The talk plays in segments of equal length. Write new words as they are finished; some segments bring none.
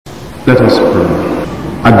Let us pray.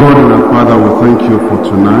 Our God and our Father, we thank you for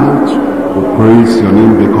tonight. We praise your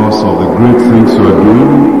name because of the great things you are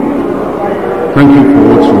doing. Thank you for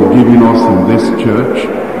what you've given us in this church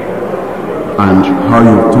and how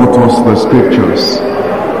you've taught us the scriptures.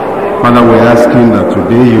 Father, we're asking that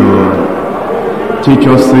today you teach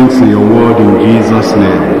us things in your word in Jesus'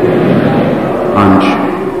 name. And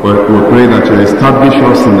we pray that you establish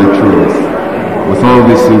us in the truth with all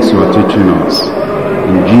these things you are teaching us.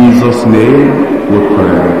 In Jesus' name we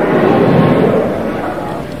pray.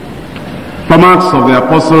 From Acts of the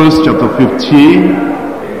Apostles chapter 15,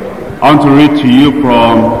 I want to read to you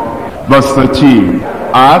from verse 13.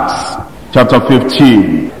 Acts chapter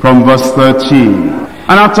 15, from verse 13.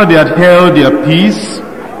 And after they had held their peace,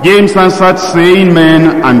 James answered, saying,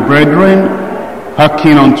 Men and brethren,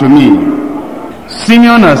 hearken unto me.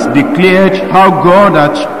 Simeon has declared how God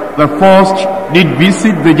at the first did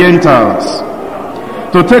visit the Gentiles,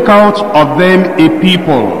 to take out of them a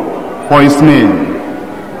people for his name.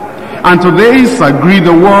 And to this agree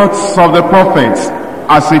the words of the prophets,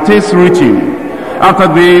 as it is written,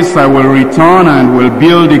 After this I will return and will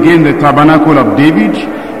build again the tabernacle of David,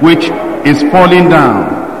 which is falling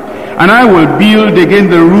down. And I will build again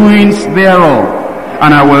the ruins thereof,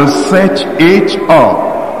 and I will set it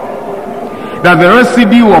up, that the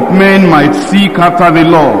residue of men might seek after the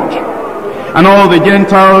Lord. And all the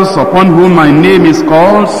Gentiles upon whom my name is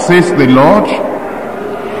called, says the Lord,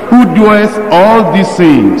 who doeth all these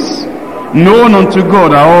things, known unto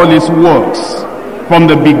God are all his works, from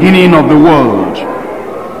the beginning of the world.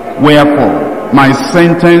 Wherefore, my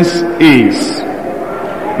sentence is,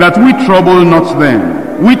 that we trouble not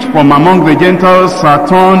them, which from among the Gentiles are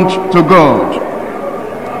turned to God,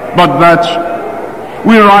 but that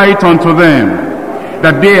we write unto them,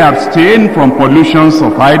 that they abstain from pollutions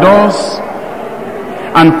of idols,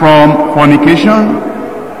 and from fornication,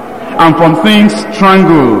 and from things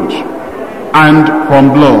strangled, and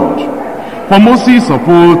from blood. For Moses of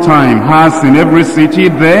old time has in every city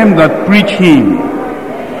them that preach him,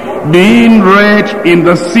 being read in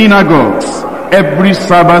the synagogues every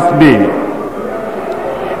Sabbath day.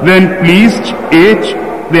 Then pleased it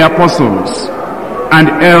the apostles and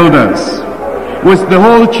elders with the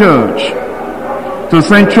whole church to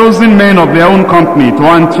send chosen men of their own company to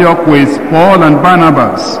Antioch with Paul and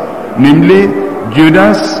Barnabas, namely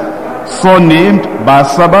Judas, surnamed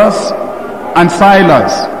Barsabbas, and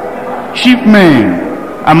Silas, chief men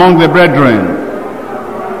among the brethren.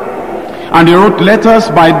 And they wrote letters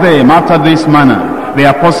by them after this manner.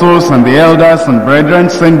 The apostles and the elders and brethren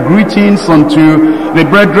send greetings unto the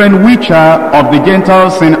brethren which are of the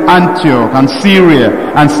Gentiles in Antioch and Syria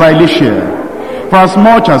and Cilicia. For as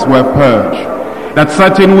much as we have heard, that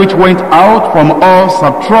certain which went out from us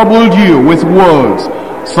have troubled you with words,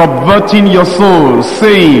 subverting your souls,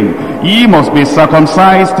 saying, Ye must be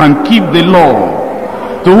circumcised and keep the law,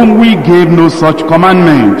 to whom we gave no such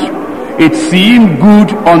commandment. It seemed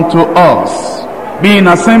good unto us, being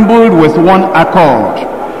assembled with one accord,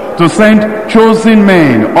 to send chosen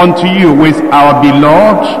men unto you with our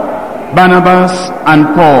beloved Barnabas and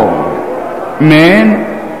Paul,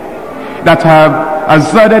 men that have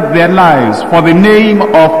hazarded their lives for the name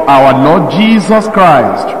of our Lord Jesus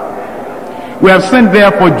Christ. We have sent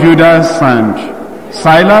therefore Judas and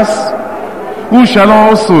Silas, who shall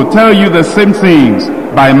also tell you the same things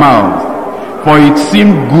by mouth. For it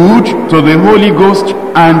seemed good to the Holy Ghost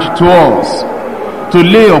and to us to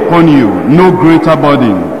lay upon you no greater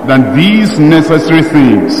burden than these necessary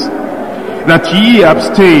things, that ye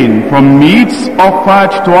abstain from meats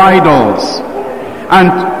offered to idols, and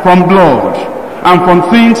from blood, and from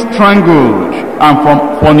things strangled, and from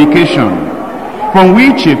fornication, from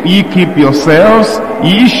which if ye keep yourselves,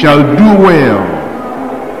 ye shall do well.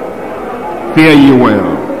 Fare ye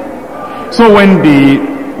well. So when they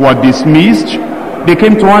were dismissed, they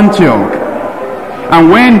came to Antioch. And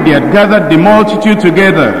when they had gathered the multitude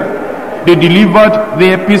together, they delivered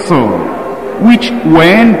the epistle, which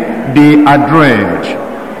when they had read,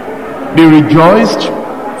 they rejoiced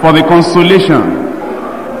for the consolation.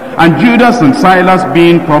 And Judas and Silas,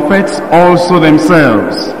 being prophets also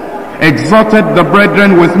themselves, exhorted the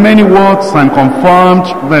brethren with many words and confirmed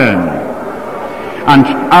them. And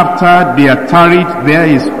after they had tarried there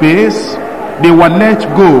a space, they were let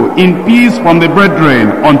go in peace from the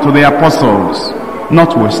brethren unto the apostles.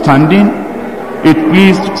 Notwithstanding, it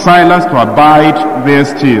pleased Silas to abide there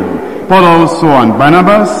still. Paul also and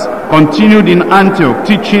Barnabas continued in Antioch,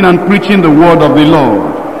 teaching and preaching the word of the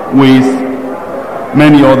Lord with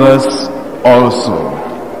many others also.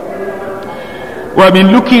 We have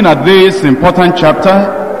been looking at this important chapter,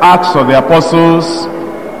 Acts of the Apostles,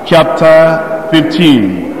 chapter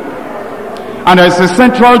 15. And there is a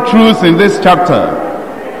central truth in this chapter.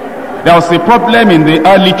 There was a problem in the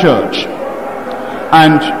early church.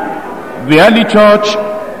 And the early church,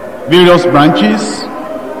 various branches,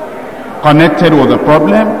 connected with the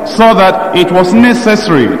problem, so that it was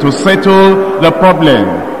necessary to settle the problem.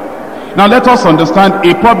 Now let us understand,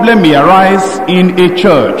 a problem may arise in a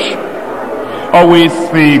church or with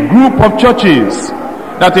a group of churches.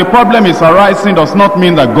 That a problem is arising does not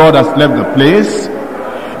mean that God has left the place,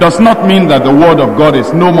 does not mean that the word of God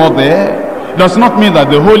is no more there, does not mean that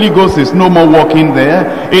the Holy Ghost is no more working there.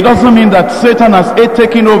 It doesn't mean that Satan has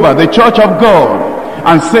taken over the church of God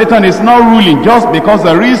and Satan is now ruling just because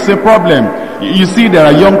there is a problem. You see, there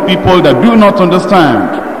are young people that do not understand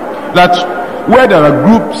that where there are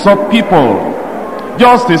groups of people,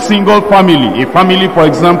 just a single family, a family for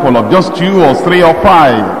example of just 2 or 3 or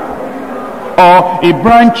 5, or a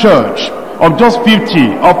branch church of just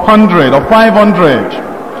 50, of 100 or 500,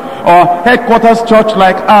 or headquarters church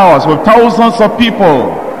like ours with thousands of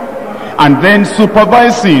people, and then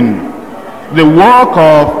supervising the work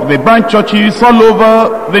of the branch churches all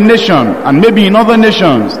over the nation and maybe in other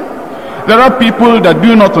nations. There are people that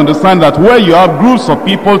do not understand that where you have groups of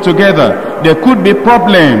people together, there could be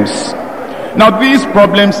problems. Now these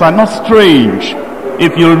problems are not strange.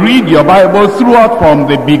 If you read your Bible throughout from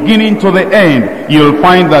the beginning to the end, you'll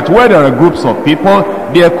find that where there are groups of people,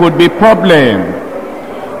 there could be problems.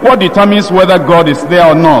 What determines whether God is there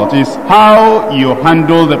or not is how you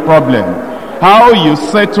handle the problem, how you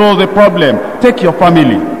settle the problem. Take your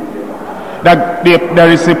family. That there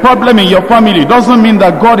is a problem in your family doesn't mean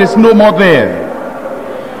that God is no more there.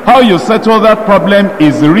 How you settle that problem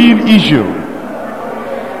is the real issue.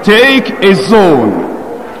 Take a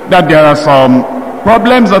zone that there are some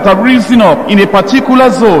problems that have risen up in a particular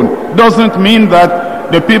zone. Doesn't mean that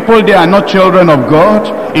the people there are not children of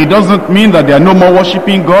God. It doesn't mean that they are no more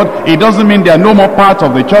worshiping God. It doesn't mean they are no more part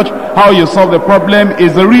of the church. How you solve the problem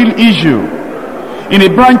is the real issue. In a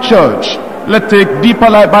branch church, let's take Deeper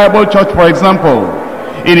Life Bible Church for example.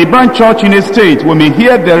 In a branch church in a state, we may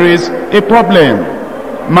hear there is a problem.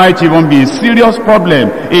 Might even be a serious problem,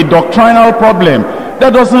 a doctrinal problem.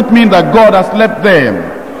 That doesn't mean that God has left them,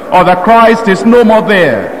 or that Christ is no more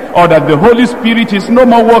there, or that the Holy Spirit is no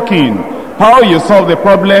more working. How you solve the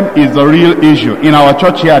problem is the real issue. In our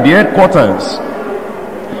church here, the headquarters,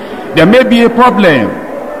 there may be a problem.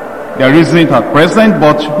 There isn't at present,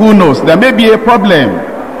 but who knows? There may be a problem.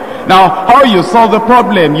 Now, how you solve the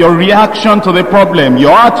problem, your reaction to the problem,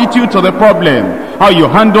 your attitude to the problem, how you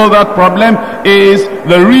handle that problem is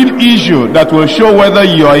the real issue that will show whether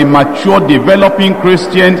you are a mature, developing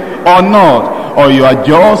Christian or not, or you are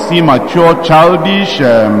just immature, childish,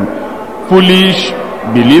 foolish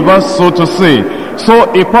believers, so to say.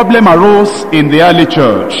 So a problem arose in the early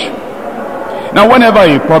church. Now, whenever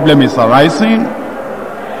a problem is arising,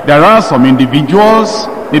 there are some individuals,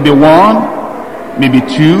 maybe 1, maybe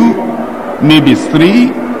 2, maybe 3,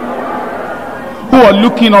 who are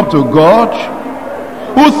looking up to God,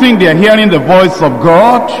 who think they are hearing the voice of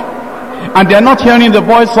God, and they are not hearing the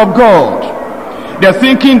voice of God. They are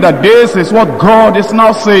thinking that this is what God is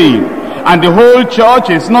now saying, and the whole church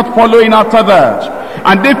is not following after that.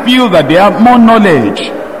 And they feel that they have more knowledge,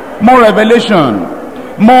 more revelation,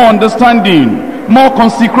 more understanding, more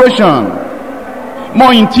consecration,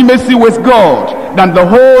 more intimacy with God than the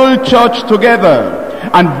whole church together.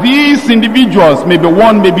 And these individuals, maybe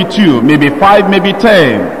 1, maybe 2, maybe 5, maybe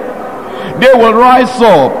 10, they will rise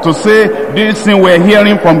up to say, this thing we're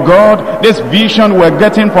hearing from God, this vision we're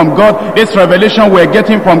getting from God, this revelation we're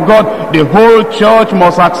getting from God, the whole church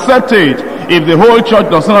must accept it. If the whole church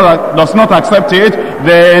does not accept it,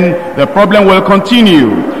 then the problem will continue.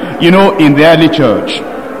 You know, in the early church,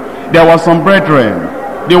 there were some brethren.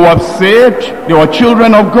 They were saved, they were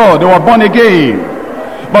children of God, they were born again.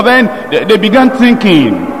 But then they began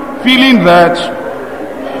thinking, feeling that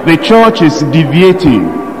the church is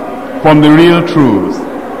deviating from the real truth.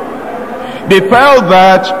 They felt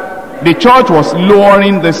that the church was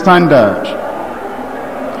lowering the standard.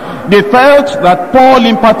 They felt that Paul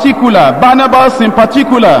in particular, Barnabas in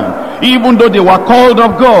particular, even though they were called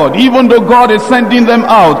of God, even though God is sending them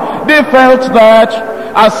out, they felt that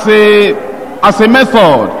as a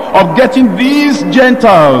method of getting these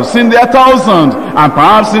Gentiles in their thousands and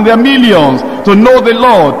perhaps in their millions to know the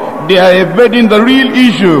Lord, they are evading the real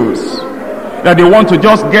issues. That they want to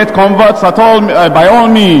just get converts at all, by all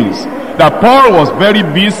means. That Paul was very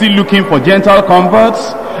busy looking for Gentile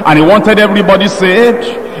converts, and he wanted everybody saved.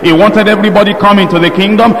 He wanted everybody coming to the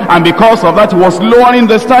kingdom, and because of that he was lowering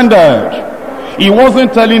the standard. He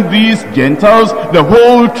wasn't telling these Gentiles the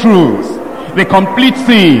whole truth. the complete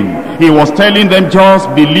thing. He was telling them, just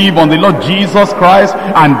believe on the Lord Jesus Christ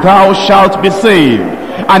and thou shalt be saved.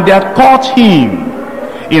 And they had caught him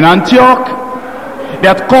in Antioch. They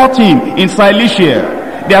had caught him in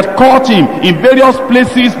Cilicia. They had caught him in various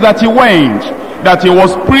places that he went, that he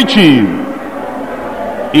was preaching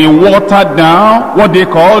a watered down, what they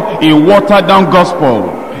call a watered down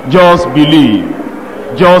gospel. Just believe,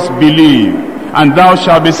 and thou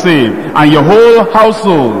shalt be saved, and your whole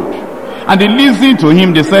household. And they listened to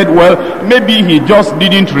him. They said, well, maybe he just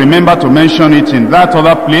didn't remember to mention it in that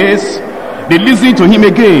other place. They listened to him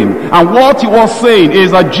again, and what he was saying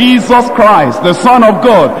is that Jesus Christ, the Son of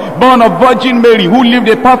God, born of Virgin Mary, who lived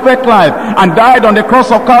a perfect life and died on the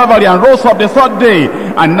cross of Calvary and rose up the third day,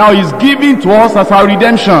 and now is giving to us as our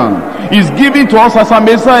redemption. He's giving to us as a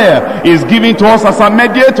Messiah. He's giving to us as a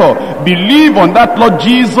mediator. Believe on that Lord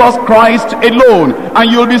Jesus Christ alone,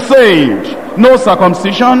 and you'll be saved. No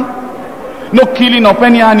circumcision, no killing of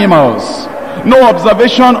any animals, no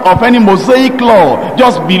observation of any Mosaic law.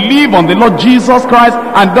 Just believe on the Lord Jesus Christ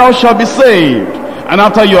and thou shalt be saved. And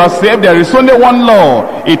after you are saved, there is only one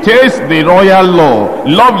law. It is the royal law.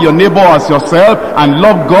 Love your neighbor as yourself, and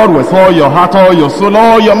love God with all your heart, all your soul,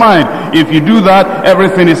 all your mind. If you do that,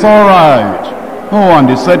 everything is all right. Oh, and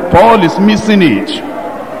they said Paul is missing it.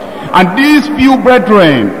 And these few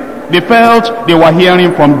brethren, they felt they were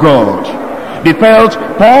hearing from God. They felt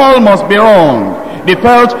Paul must be wrong. They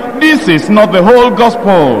felt this is not the whole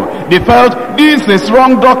gospel. They felt this is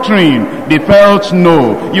wrong doctrine. They felt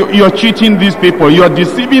no, you're cheating these people. You're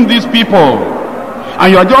deceiving these people.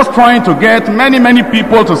 And you're just trying to get many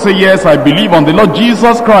people to say, yes, I believe on the Lord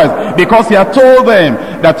Jesus Christ. Because he had told them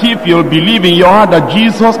that if you believe in your heart that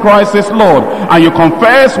Jesus Christ is Lord, and you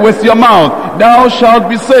confess with your mouth, thou shalt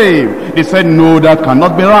be saved. They said, no, that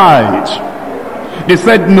cannot be right. They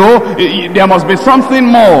said, no, there must be something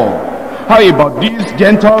more. How about these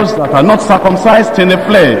Gentiles that are not circumcised in the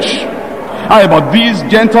flesh? How about these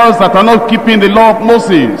Gentiles that are not keeping the law of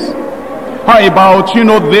Moses? How about,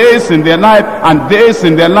 this in their life, and this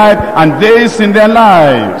in their life, and this in their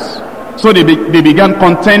lives? So they began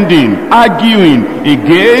contending, arguing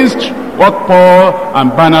against what Paul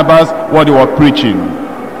and Barnabas, what they were preaching.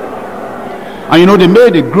 And they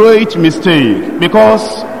made a great mistake,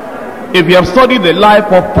 because if you have studied the life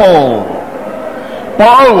of Paul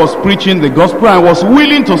was preaching the gospel and was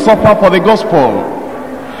willing to suffer for the gospel.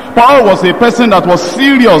 Paul was a person that was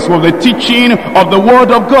serious with the teaching of the word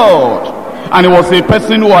of God. And he was a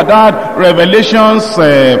person who had had revelations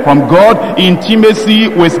from God, intimacy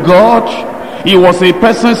with God. He was a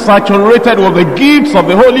person saturated with the gifts of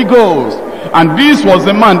the Holy Ghost. And this was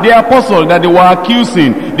the man, the apostle, that they were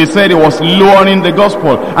accusing. They said he was lowering the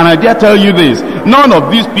gospel. And I dare tell you this, none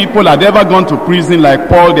of these people had ever gone to prison like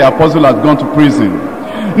Paul the apostle had gone to prison.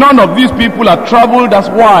 None of these people had traveled as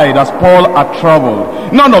wide as Paul had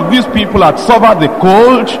traveled. None of these people had suffered the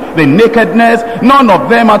cold, the nakedness. None of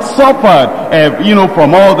them had suffered,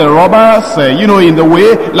 from all the robbers, in the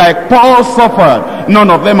way, like Paul suffered. None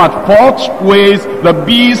of them had fought with the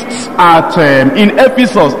beasts in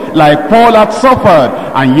Ephesus, like Paul had suffered.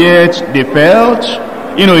 And yet they felt,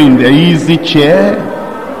 in the easy chair.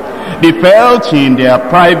 They felt in their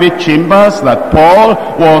private chambers that Paul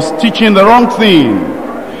was teaching the wrong thing.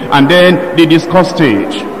 And then they discussed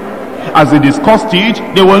it. As they discussed it,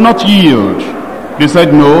 they will not yield. They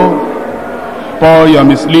said, no, Paul, you are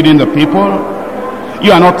misleading the people.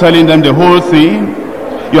 You are not telling them the whole thing.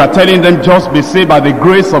 You are telling them just be saved by the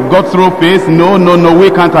grace of God through faith. No, we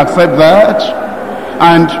can't accept that.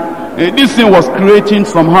 And this thing was creating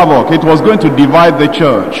some havoc. It was going to divide the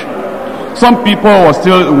church. Some people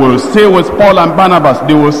will stay with Paul and Barnabas.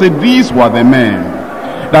 They will say these were the men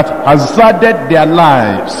that hazarded their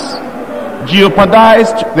lives,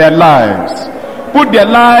 jeopardized their lives, put their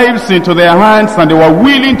lives into their hands, and they were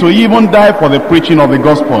willing to even die for the preaching of the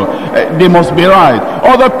gospel. They must be right.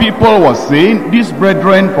 Other people were saying, these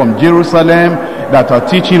brethren from Jerusalem that are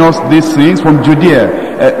teaching us these things from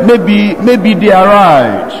Judea, maybe they are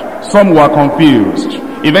right. Some were confused.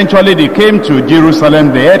 Eventually they came to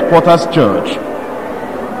Jerusalem, the headquarters church,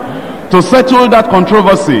 to settle that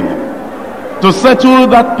controversy, to settle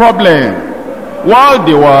that problem. While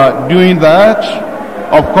they were doing that,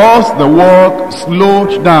 of course, the work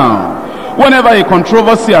slowed down. Whenever a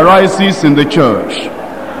controversy arises in the church,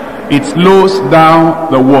 it slows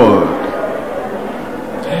down the work.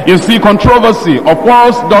 You see, controversy of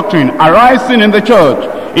false doctrine arising in the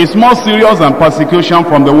church is more serious than persecution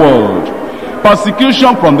from the world.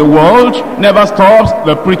 Persecution from the world never stops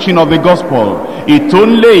the preaching of the gospel. It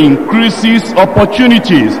only increases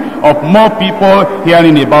opportunities of more people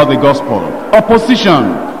hearing about the gospel.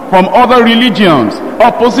 Opposition from other religions,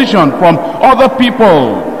 opposition from other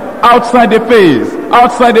people outside the faith,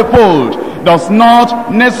 outside the fold, does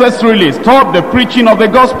not necessarily stop the preaching of the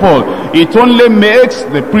gospel. It only makes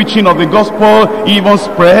the preaching of the gospel even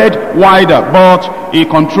spread wider. But a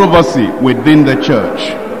controversy within the church,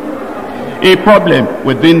 a problem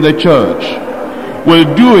within the church,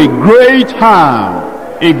 will do a great harm,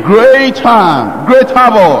 great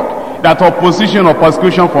havoc that opposition or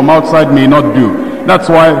persecution from outside may not do. That's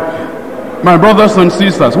why, my brothers and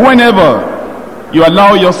sisters, whenever you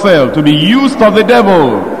allow yourself to be used of the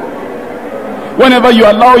devil, whenever you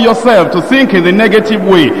allow yourself to think in the negative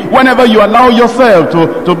way, whenever you allow yourself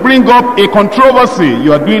to bring up a controversy,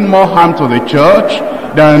 you are doing more harm to the church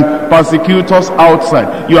than persecutors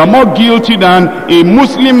outside. You are more guilty than a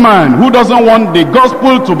Muslim man who doesn't want the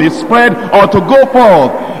gospel to be spread or to go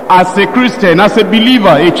forth as a Christian, as a believer,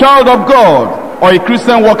 a child of God, or a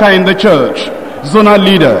Christian worker in the church, zonal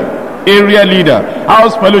leader, area leader,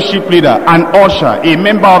 house fellowship leader, an usher, a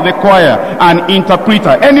member of the choir, an interpreter,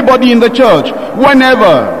 anybody in the church.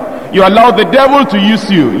 Whenever you allow the devil to use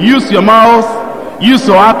you, use your mouth, use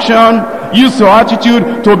your action, use your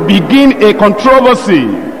attitude to begin a controversy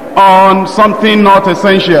on something not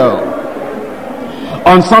essential,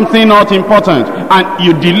 on something not important, and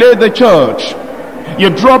you delay the church, you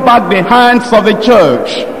draw back the hands of the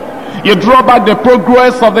church, you draw back the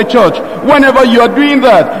progress of the church. Whenever you are doing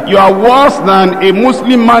that, you are worse than a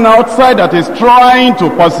Muslim man outside that is trying to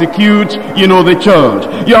persecute, the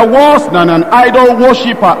church. You are worse than an idol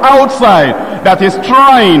worshipper outside that is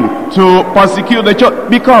trying to persecute the church,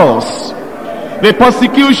 because the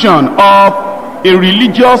persecution of a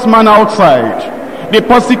religious man outside, the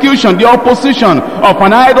persecution, the opposition of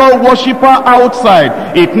an idol worshipper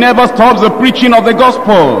outside, it never stops the preaching of the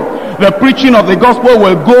gospel. The preaching of the gospel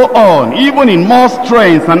will go on, even in more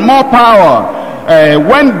strength and more power,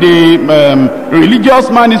 when the religious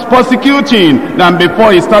man is persecuting than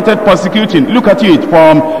before he started persecuting. Look at it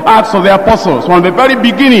from Acts of the Apostles. From the very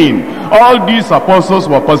beginning, all these apostles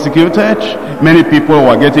were persecuted. Many people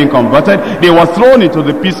were getting converted. They were thrown into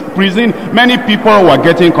the prison. Many people were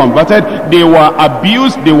getting converted. They were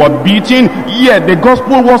abused. They were beaten. Yet the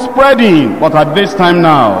gospel was spreading. But at this time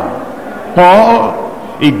now, Paul,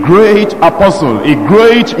 a great apostle, a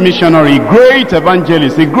great missionary, a great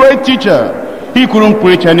evangelist, a great teacher, he couldn't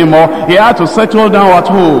preach anymore. He had to settle down at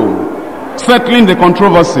home, settling the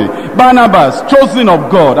controversy. Barnabas, chosen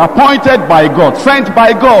of God, appointed by God, sent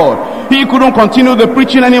by God, he couldn't continue the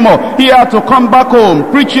preaching anymore. He had to come back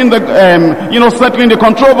home, preaching the, settling the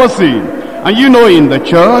controversy. And in the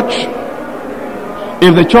church,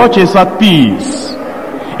 if the church is at peace,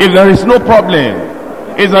 if there is no problem,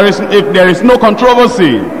 if there is no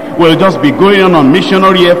controversy, we'll just be going on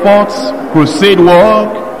missionary efforts, crusade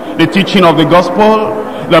work, the teaching of the gospel,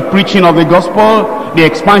 the preaching of the gospel, the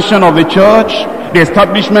expansion of the church, the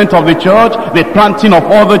establishment of the church, the planting of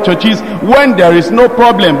other churches, when there is no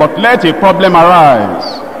problem. But let a problem arise,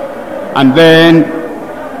 and then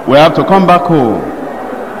we have to come back home.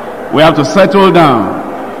 We have to settle down.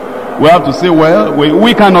 We have to say, well,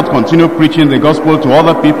 we cannot continue preaching the gospel to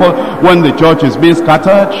other people when the church is being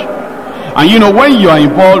scattered. And when you are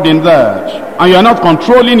involved in that, and you are not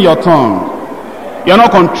controlling your tongue, you are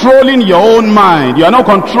not controlling your own mind, you are not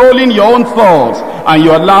controlling your own thoughts, and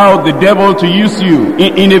you allow the devil to use you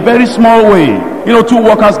in a very small way. Two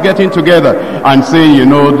workers getting together and saying,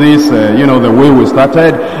 the way we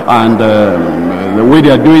started and the way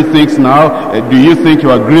they are doing things now, do you think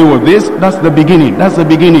you agree with this? That's the beginning. That's the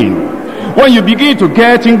beginning. When you begin to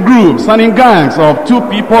get in groups and in gangs of 2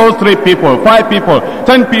 people, 3 people, 5 people,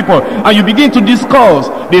 10 people, and you begin to discuss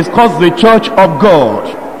the church of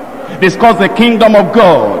God, discuss the kingdom of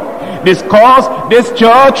God, discuss this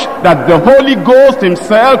church that the Holy Ghost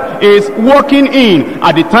himself is working in.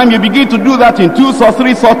 At the time you begin to do that in 2s or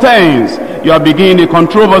 3s or 10s, you are beginning a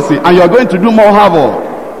controversy, and you are going to do more havoc.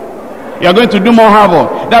 You are going to do more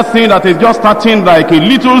havoc. That thing that is just starting like a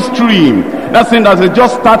little stream, that thing that is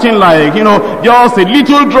just starting like, just a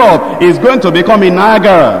little drop, is going to become a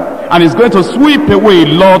Niagara, and it's going to sweep away a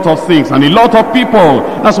lot of things and a lot of people.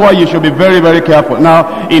 That's why you should be very, very careful.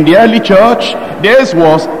 Now, in the early church, this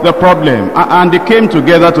was the problem, and they came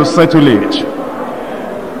together to settle it.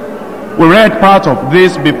 We read part of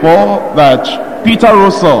this before, that Peter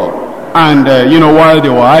rose up, and while they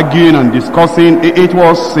were arguing and discussing, it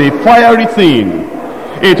was a fiery thing.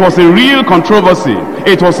 It was a real controversy.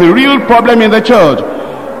 It was a real problem in the church.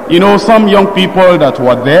 Some young people that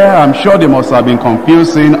were there, I'm sure they must have been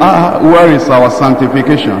confusing. Where is our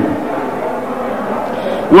sanctification?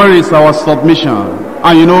 Where is our submission?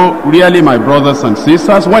 And really, my brothers and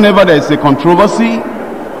sisters, whenever there is a controversy,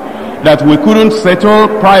 that we couldn't settle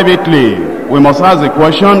privately, we must ask the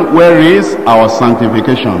question, where is our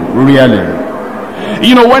sanctification really?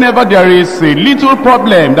 You know, whenever there is a little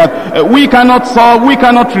problem that we cannot solve, we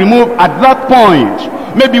cannot remove, at that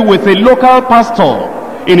point, maybe with a local pastor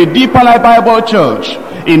in a Deeper Life Bible Church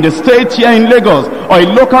in the state here in Lagos, or a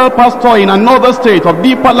local pastor in another state of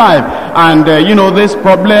Deeper Life, and you know, this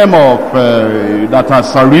problem of that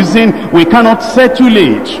has arisen, we cannot settle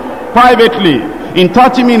it privately in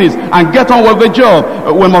 30 minutes and get on with the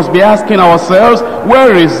job. We must be asking ourselves,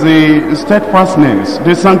 where is the steadfastness,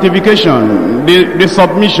 the sanctification, the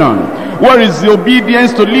submission? Where is the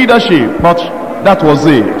obedience to leadership? But that was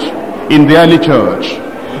it in the early church.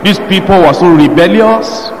 These people were so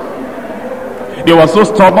rebellious, they were so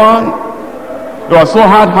stubborn, they were so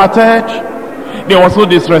hard-hearted, they were so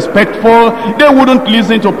disrespectful, they wouldn't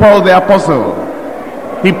listen to Paul the apostle.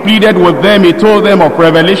 He pleaded with them, he told them of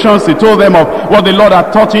revelations, he told them of what the Lord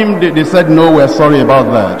had taught him. They said, no, we're sorry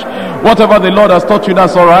about that. Whatever the Lord has taught you,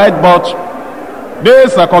 that's all right, but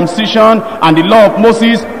this circumcision and the law of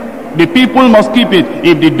Moses, the people must keep it.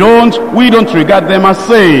 If they don't, we don't regard them as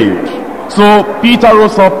saved. So Peter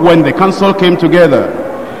rose up when the council came together,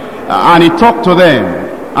 and he talked to them,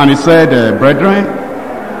 and he said, brethren,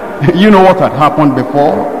 you know what had happened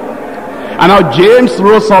before? And now James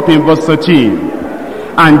rose up in verse 13.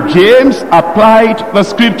 And James applied the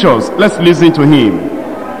scriptures. Let's listen to him.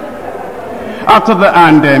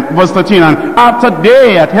 Verse 13, and after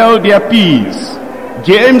they had held their peace,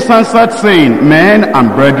 James answered, saying, men and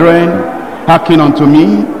brethren, hearken unto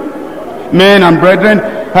me. Men and brethren,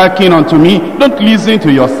 hearken unto me. Don't listen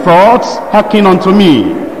to your thoughts, hearken unto me.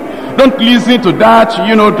 Don't listen to that,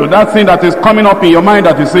 you know, to that thing that is coming up in your mind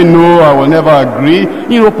that you say, no, I will never agree.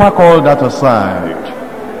 You know, pack all that aside.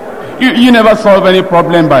 You never solve any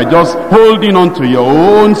problem by just holding on to your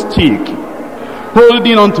own stick,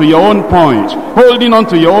 holding on to your own point, holding on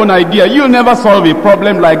to your own idea. You'll never solve a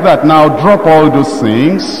problem like that. Now drop all those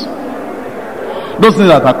things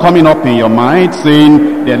that are coming up in your mind,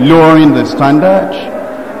 saying they're lowering the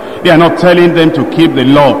standard. They are not telling them to keep the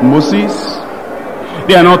law of Moses.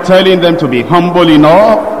 They are not telling them to be humble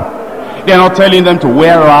enough. They are not telling them to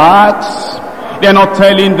wear rags. They are not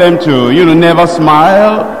telling them to, you know, never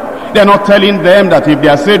smile. They're not telling them that if they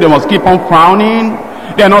are saved, they must keep on frowning.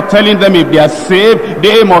 They're not telling them if they are saved,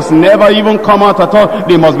 they must never even come out at all.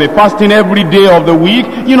 They must be fasting every day of the week.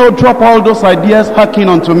 You know, drop all those ideas, hearken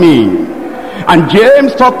unto me. And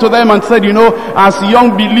James talked to them and said, you know, as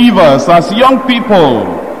young believers, as young people,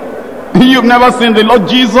 you've never seen the Lord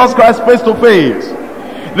Jesus Christ face to face.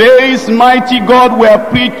 This mighty God we have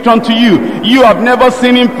preached unto you. You have never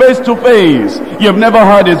seen him face to face. You have never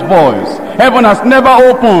heard his voice. Heaven has never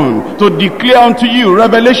opened to declare unto you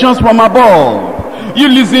revelations from above. You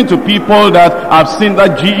listen to people that have seen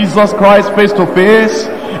that Jesus Christ face to face.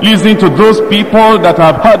 Listen to those people that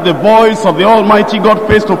have heard the voice of the Almighty God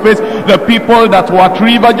face to face. The people that were at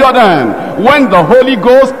River Jordan, when the Holy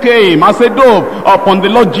Ghost came as a dove upon the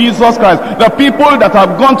Lord Jesus Christ. The people that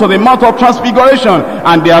have gone to the Mount of Transfiguration,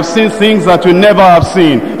 and they have seen things that you never have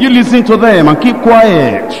seen. You listen to them and keep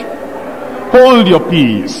quiet. Hold your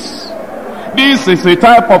peace. This is a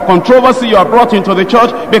type of controversy you are brought into the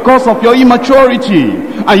church because of your immaturity.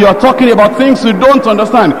 And you are talking about things you don't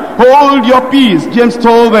understand. Hold your peace. James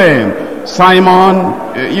told them,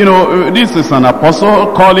 Simon, you know, this is an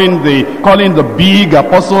apostle calling the big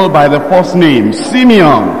apostle by the first name.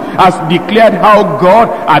 Simeon has declared how God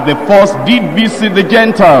at the first did visit the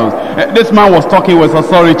Gentiles. This man was talking with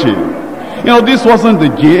authority. You know, this wasn't the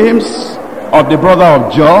James of the brother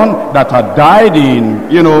of John that had died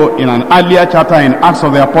in, you know, in an earlier chapter in Acts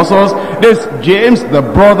of the Apostles. This James, the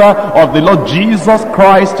brother of the Lord Jesus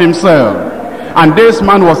Christ himself. And this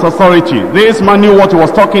man was authority. This man knew what he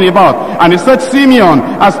was talking about. And he said, Simeon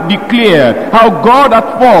has declared how God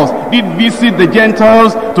at first did visit the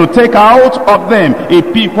Gentiles to take out of them a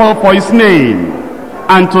people for his name.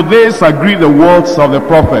 And to this agree the words of the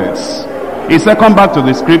prophets. He said, come back to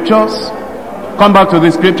the scriptures. Come back to the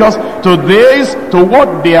scriptures. To this, to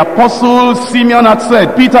what the apostle Simeon had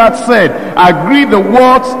said, Peter had said, agree the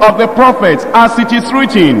words of the prophets as it is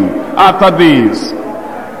written. After this,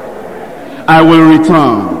 I will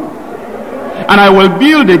return, and I will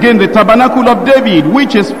build again the tabernacle of David,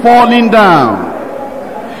 which is falling down.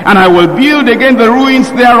 And I will build again the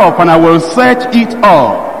ruins thereof, and I will set it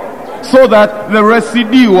up, so that the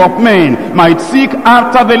residue of men might seek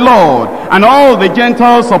after the Lord, and all the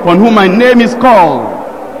Gentiles upon whom my name is called,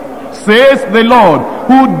 says the Lord,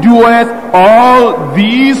 who doeth all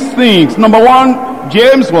these things. Number one,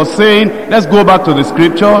 James was saying, let's go back to the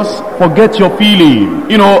scriptures, forget your feeling.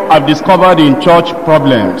 You know, I've discovered in church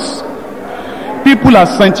problems. People are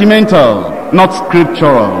sentimental, not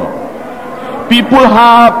scriptural. People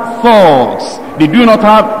have thoughts. They do not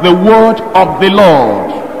have the word of the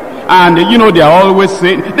Lord. And they are always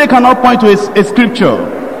saying, they cannot point to a scripture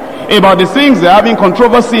about the things they're having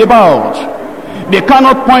controversy about. They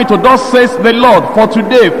cannot point to thus says the Lord for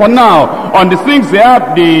today, for now, on the things they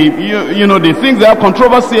have, the things they have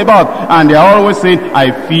controversy about. And they are always saying,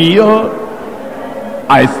 I feel,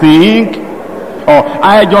 I think, or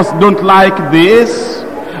I just don't like this.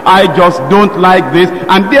 I just don't like this.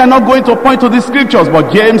 And they are not going to point to the scriptures.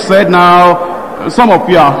 But James said, now, some of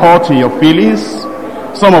you are hot in your feelings.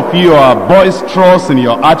 Some of you are boisterous in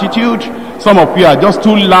your attitude. Some of you are just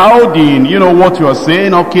too loud in, what you are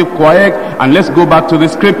saying. Or keep quiet and let's go back to the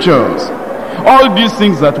scriptures. All these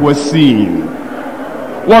things that we're seeing.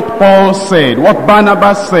 What Paul said, what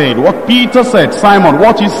Barnabas said, what Peter said, Simon,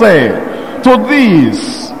 what he said. To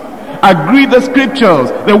these agree the scriptures,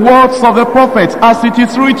 the words of the prophets, as it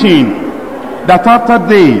is written, that after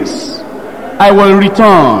this I will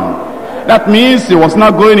return. That means he was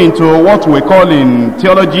not going into what we call in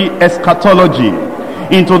theology eschatology,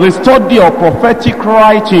 into the study of prophetic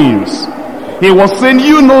writings. He was saying,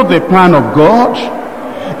 the plan of God,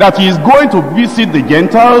 that he is going to visit the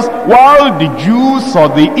Gentiles while the Jews or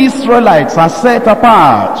the Israelites are set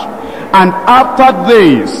apart. And after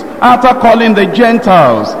this, after calling the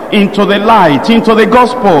Gentiles into the light, into the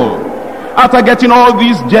gospel, after getting all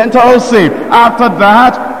these Gentiles saved, after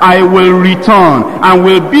that I will return and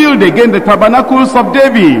will build again the tabernacles of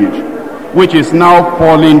David, which is now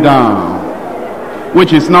falling down.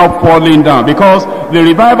 Which is now falling down, because the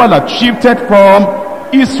revival had shifted from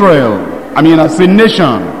Israel, as a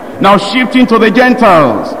nation, now shifting to the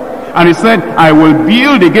Gentiles. And he said, I will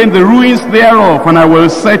build again the ruins thereof, and I will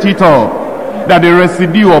set it up, that the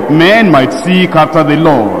residue of men might seek after the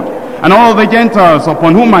Lord. And all the Gentiles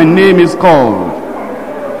upon whom my name is called,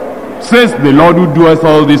 says the Lord who doeth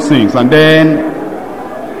all these things. And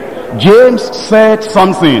then James said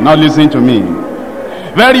something. Now listen to me.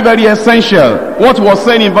 Very, very essential. What he was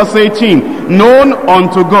saying in verse 18. Known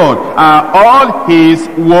unto God are all his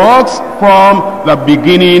works from the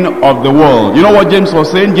beginning of the world. You know what James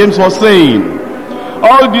was saying? James was saying,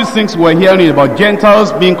 all these things we're hearing about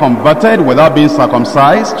Gentiles being converted without being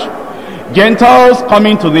circumcised, Gentiles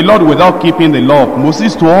coming to the Lord without keeping the law of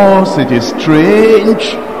Moses, to us it is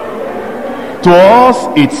strange. To us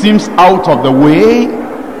it seems out of the way.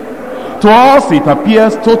 To us it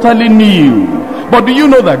appears totally new. But do you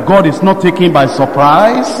know that God is not taken by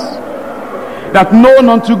surprise? That known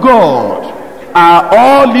unto God are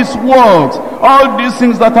all his works. All these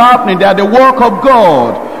things that are happening, they are the work of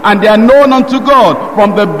God. And they are known unto God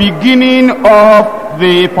from the beginning of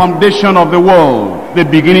the foundation of the world. The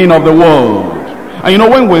beginning of the world. And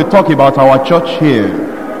when we talk about our church here,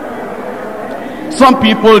 some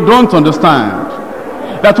people don't understand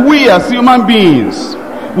that we as human beings,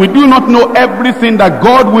 we do not know everything that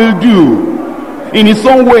God will do in his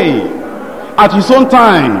own way, at his own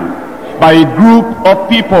time, by a group of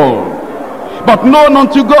people. But known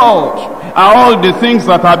unto God are all the things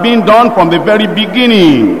that are being done from the very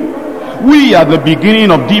beginning. We are the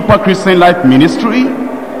beginning of Deeper Christian Life Ministry.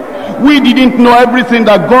 We didn't know everything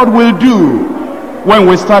that God will do when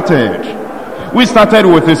we started. We started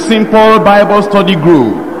with a simple Bible study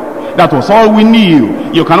group. That was all we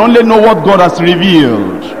knew. You can only know what God has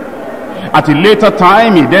revealed. At a later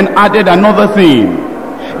time, he then added another thing.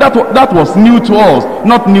 That was new to us,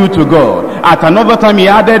 not new to God. At another time, he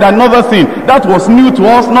added another thing. That was new to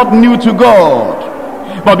us, not new to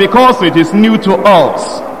God. But because it is new to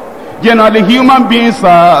us, generally human beings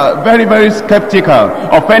are very, very skeptical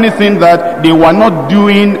of anything that they were not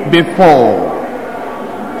doing before.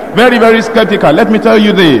 Very, very skeptical. Let me tell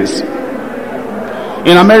you this.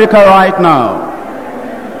 In America right now,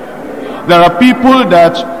 there are people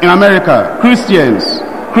that in America, Christians,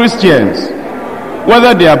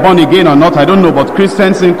 whether they are born again or not, I don't know, but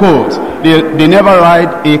Christians in quotes, they never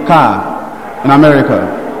ride a car in America.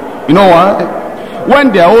 You know why?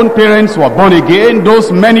 When their own parents were born again,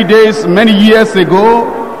 those many days, many years ago,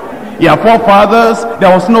 their forefathers,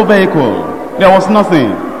 there was no vehicle. There was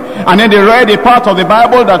nothing. And then they read a part of the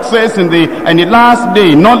Bible that says in the last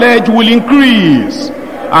day, knowledge will increase.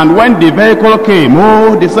 And when the vehicle came,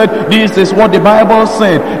 they said, this is what the Bible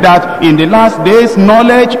said, that in the last days,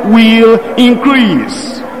 knowledge will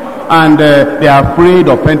increase. And they are afraid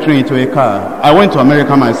of entering into a car. I went to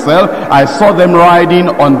America myself. I saw them riding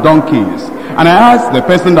on donkeys. And I asked the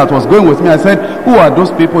person that was going with me, I said, who are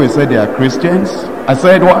those people? He said, they are Christians. I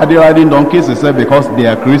said, why are they riding donkeys? He said, because they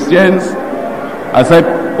are Christians. I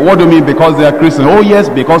said, what do you mean because they are Christians? Oh yes,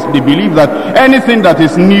 because they believe that anything that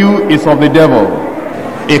is new is of the devil.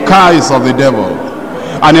 A car is of the devil.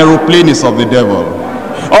 An aeroplane is of the devil.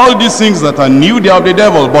 All these things that are new, they are of the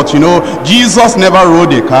devil. But you know, Jesus never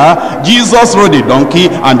rode a car. Jesus rode a donkey,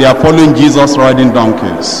 and they are following Jesus riding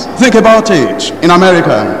donkeys. Think about it. In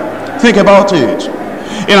America, think about it.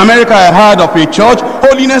 In America, I heard of a church,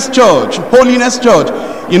 Holiness Church. Holiness Church.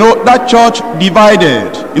 You know, that church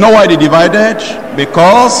divided. You know why they divided?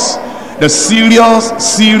 Because the serious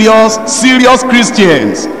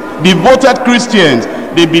Christians, devoted Christians,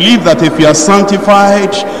 they believe that if you are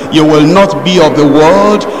sanctified, you will not be of the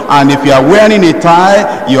world, and if you are wearing a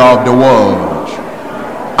tie, you are of the world.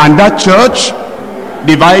 And that church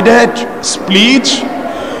divided, split,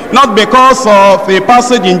 not because of a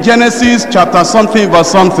passage in Genesis chapter something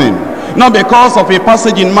verse something, not because of a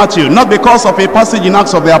passage in Matthew, not because of a passage in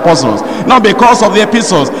Acts of the Apostles, not because of the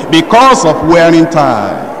epistles, because of wearing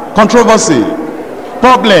tie. Controversy.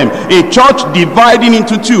 Problem. A church dividing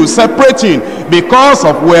into two, separating because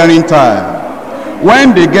of wearing tie.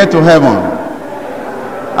 When they get to heaven,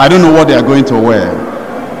 I don't know what they are going to wear,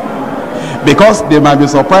 because they might be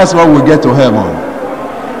surprised when we get to heaven.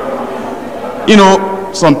 You know,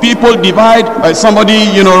 some people divide. Somebody,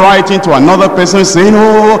 you know, writing to another person saying,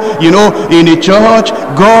 oh, you know, in a church,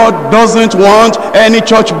 God doesn't want any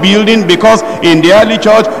church building, because in the early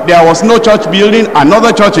church there was no church building.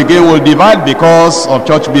 Another church again will divide because of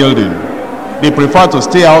church building. They prefer to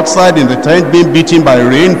stay outside in the tent being beaten by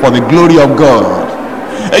rain for the glory of God.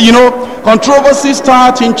 You know, controversies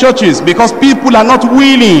start in churches because people are not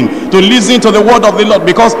willing to listen to the word of the Lord,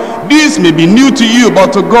 because this may be new to you,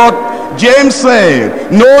 but to God, James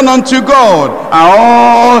said, known unto God are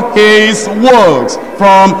all his works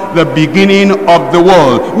from the beginning of the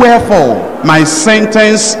world. Wherefore, my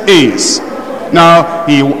sentence is. Now,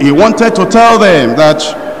 he wanted to tell them that,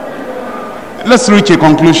 let's reach a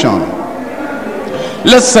conclusion.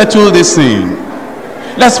 Let's settle this thing.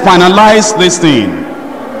 Let's finalize this thing.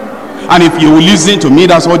 And if you will listen to me,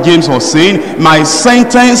 that's what James was saying. My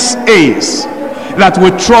sentence is that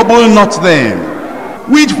we trouble not them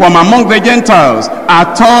which from among the Gentiles are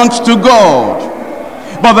turned to God,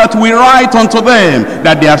 but that we write unto them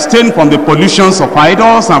that they abstain from the pollutions of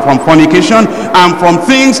idols, and from fornication, and from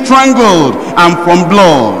things strangled, and from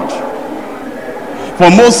blood.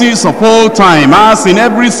 For Moses of old time, as in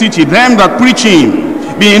every city, them that preach him,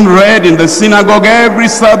 being read in the synagogue every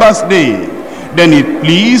Sabbath day, then it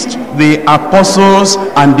pleased the apostles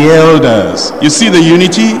and the elders. You see the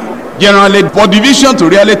unity? Generally, for division to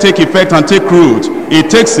really take effect and take root, it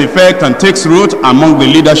takes effect and takes root among the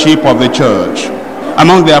leadership of the church,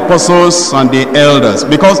 among the apostles and the elders.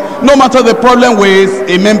 Because no matter the problem with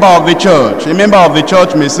a member of the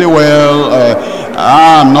church may say, well,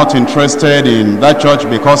 I'm not interested in that church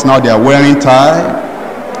because now they are wearing tie,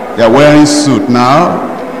 they are wearing suit now,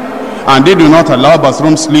 and they do not allow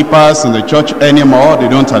bathroom slippers in the church anymore. They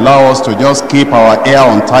don't allow us to just keep our hair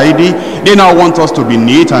untidy. They now want us to be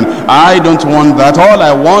neat, and I don't want that. All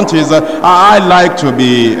I want is I like to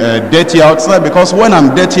be dirty outside, because when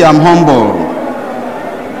I'm dirty, I'm humble.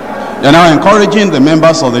 They're now encouraging the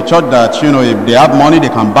members of the church that, you know, if they have money, they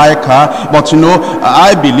can buy a car. But, you know,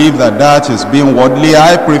 I believe that that is being worldly.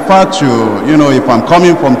 I prefer to, you know, if I'm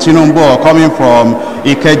coming from Tinubu or coming from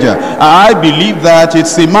Ikeja, I believe that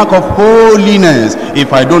it's a mark of holiness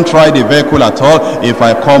if I don't try the vehicle at all, if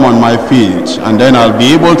I come on my feet. And then I'll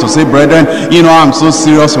be able to say, brethren, you know, I'm so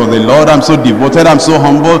serious with the Lord. I'm so devoted. I'm so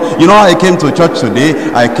humble. You know, I came to church today.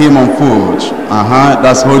 I came on foot.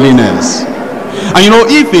 That's holiness. And you know,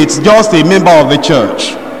 if it's just a member of the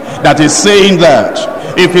church that is saying that,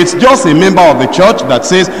 if it's just a member of the church that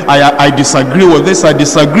says, I disagree with this, I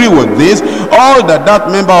disagree with this, all that that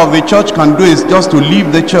member of the church can do is just to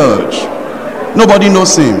leave the church. Nobody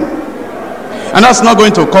knows him. And that's not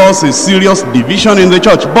going to cause a serious division in the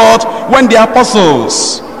church. But when the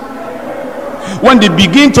apostles, when they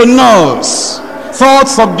begin to nurse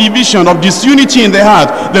thoughts of division, of disunity in the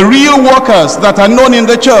heart, the real workers that are known in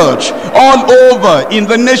the church all over in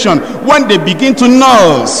the nation, when they begin to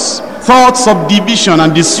nurse thoughts of division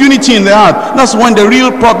and disunity in the heart, that's when the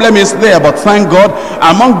real problem is there. But thank God,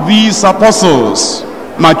 among these apostles,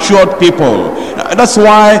 matured people. That's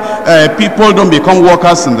why people don't become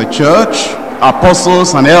workers in the church,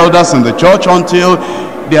 apostles and elders in the church, until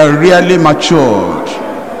they are really matured,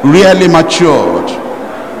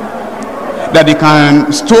 that they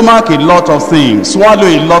can stomach a lot of things, swallow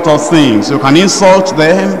a lot of things. You can insult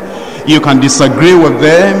them, you can disagree with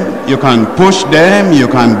them, you can push them, you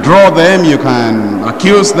can draw them, you can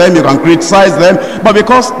accuse them, you can criticize them. But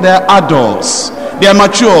because they're adults, they are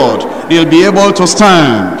matured, they'll be able to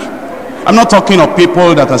stand. I'm not talking of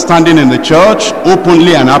people that are standing in the church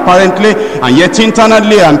openly and apparently, and yet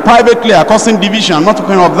internally and privately are causing division. I'm not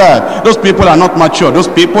talking of that. Those people are not mature. Those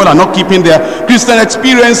people are not keeping their Christian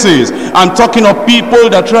experiences. I'm talking of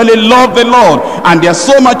people that really love the Lord, and they're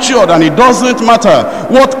so matured, and it doesn't matter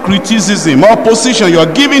what criticism or position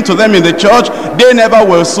you're giving to them in the church, they never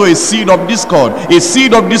will sow a seed of discord, a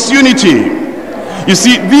seed of disunity. You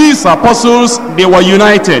see, these apostles, they were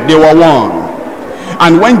united, they were one.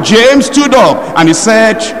 And when James stood up and he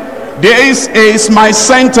said, "This is my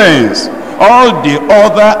sentence," all the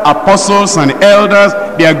other apostles and elders,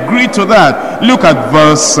 they agreed to that. Look at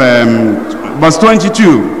verse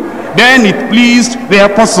 22. Then it pleased the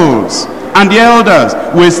apostles and the elders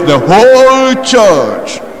with the whole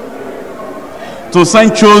church to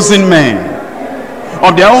send chosen men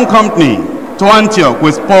of their own company to Antioch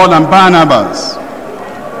with Paul and Barnabas,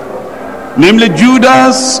 namely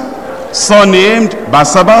Judas, surnamed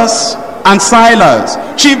Barsabbas, and Silas,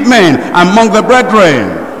 chief men among the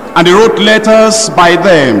brethren. And they wrote letters by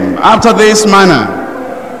them after this manner: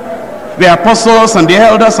 the apostles and the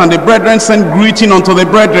elders and the brethren send greeting unto the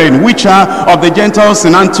brethren which are of the Gentiles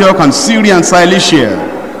in Antioch and Syria and Cilicia,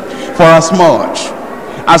 for as much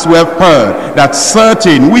as we have heard that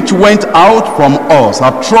certain which went out from us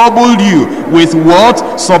have troubled you with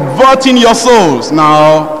what? Subverting your souls.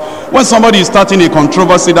 Now, when somebody is starting a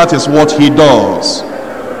controversy, that is what he does.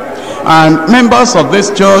 And members of this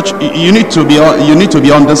church, you need to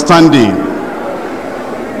be understanding.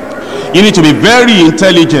 You need to be very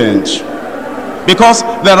intelligent, because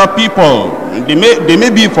there are people, they may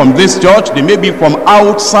be from this church, they may be from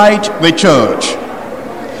outside the church.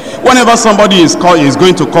 Whenever somebody is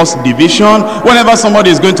going to cause division, whenever somebody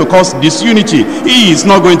is going to cause disunity, he is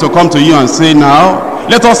not going to come to you and say, "Now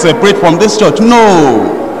let us separate from this church."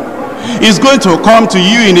 No. He's going to come to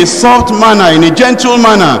you in a soft manner, in a gentle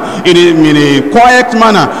manner, in a quiet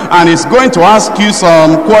manner, and he's going to ask you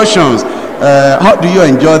some questions. How do you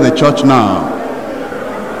enjoy the church now?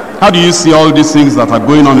 How do you see all these things that are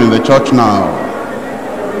going on in the church now?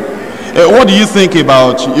 What do you think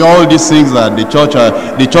about all these things that the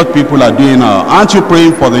church people are doing now? Aren't you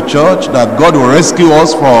praying for the church that God will rescue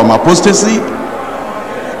us from apostasy?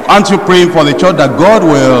 Aren't you praying for the church that God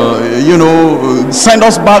will, send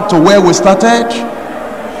us back to where we started?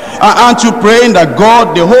 Aren't you praying that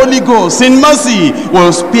God, the Holy Ghost, in mercy,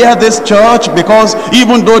 will spare this church? Because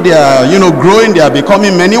even though they are, growing, they are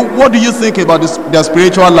becoming many. What do you think about their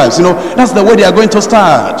spiritual lives? That's the way they are going to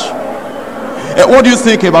start. What do you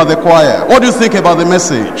think about the choir? What do you think about the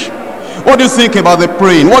message? What do you think about the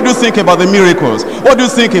praying? What do you think about the miracles? What do you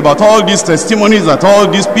think about all these testimonies that all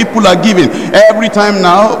these people are giving? Every time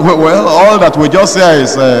now, well, all that we just say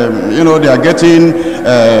is, they are getting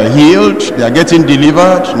healed, they are getting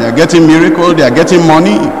delivered, they are getting miracles, they are getting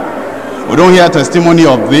money. We don't hear testimony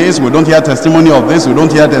of this, we don't hear testimony of this, we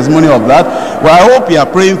don't hear testimony of that. Well, I hope you are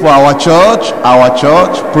praying for our church,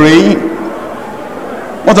 praying.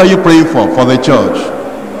 What are you praying for the church?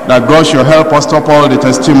 That God should help us stop all the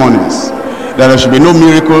testimonies, that there should be no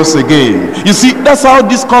miracles again. You see, that's how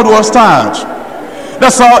discord will start.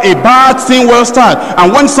 That's how a bad thing will start.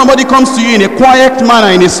 And when somebody comes to you in a quiet manner,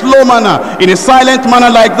 in a slow manner, in a silent manner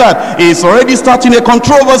like that, it's already starting a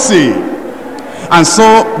controversy. And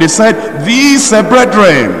so they said, these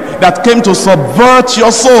brethren that came to subvert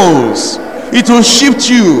your souls, it will shift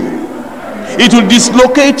you, it will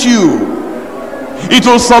dislocate you, it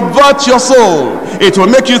will subvert your soul. It will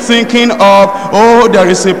make you thinking of, oh, there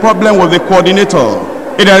is a problem with the coordinator,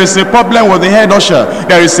 there is a problem with the head usher,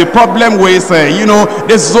 there is a problem with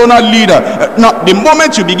the zonal leader. Now the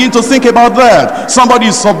moment you begin to think about that, somebody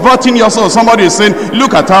is subverting your soul. Somebody is saying,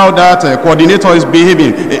 look at how that coordinator is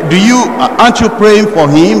behaving. Aren't you praying for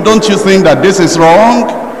him? Don't you think that this is wrong?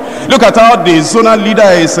 Look at how the zonal leader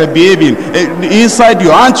is behaving inside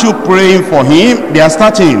you. Aren't you praying for him? They are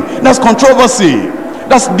starting. That's controversy.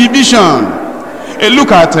 That's division.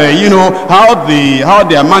 Look at how they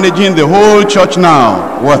are managing the whole church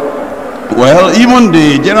now. Well, even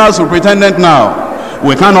the general superintendent now,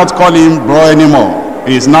 we cannot call him bro anymore.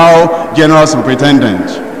 He is now general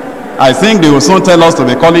superintendent. I think they will soon tell us to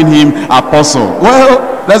be calling him apostle.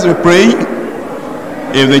 Well, let's be praying.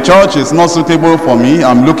 If the church is not suitable for me,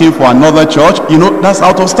 I'm looking for another church. That's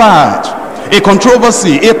how to start a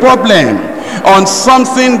controversy, a problem on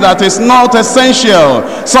something that is not essential,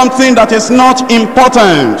 something that is not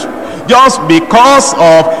important, just because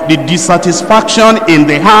of the dissatisfaction in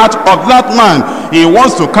the heart of that man. He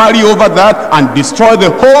wants to carry over that and destroy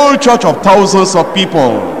the whole church of thousands of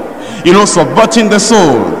people, subverting the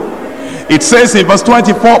soul. It says in verse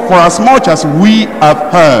 24, for as much as we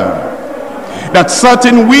have heard that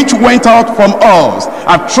certain which went out from us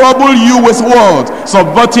have troubled you with words,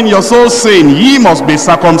 subverting your soul, saying, ye must be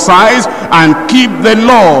circumcised and keep the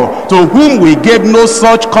law, to whom we gave no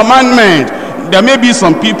such commandment. There may be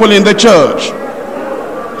some people in the church,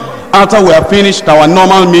 after we have finished our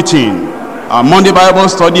normal meeting, our Monday Bible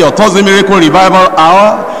study or Thursday Miracle Revival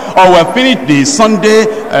Hour, or we have finished the Sunday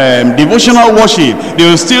devotional worship, they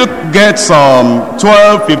will still get some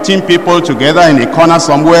 12, 15 people together in a corner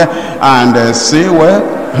somewhere and say, well,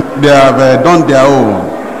 they have done their own.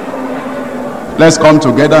 Let's come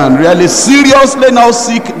together and really seriously now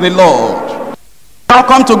seek the Lord. Now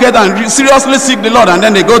come together and seriously seek the Lord, and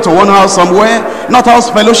then they go to one house somewhere, not house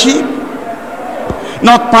fellowship,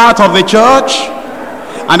 not part of the church.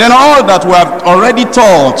 And then all that we have already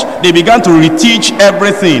taught, they began to reteach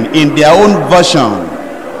everything in their own version.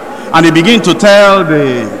 And they begin to tell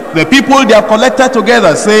the people they have collected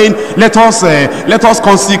together, saying, let us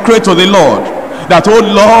consecrate to the Lord. That, oh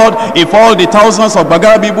Lord, if all the thousands of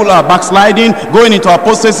Bagara people are backsliding, going into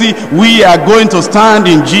apostasy, we are going to stand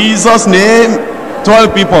in Jesus' name.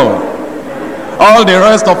 12 people. All the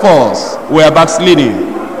rest of us were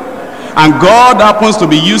backsliding. And God happens to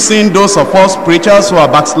be using those of us preachers who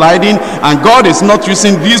are backsliding, and God is not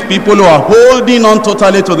using these people who are holding on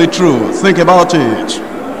totally to the truth. Think about it.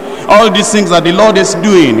 All these things that the Lord is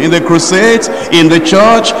doing in the crusades, in the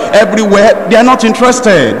church, everywhere, they are not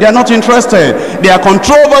interested. They are not interested. They are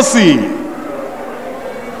controversy.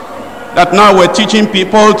 That now we're teaching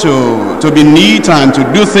people to be neat and to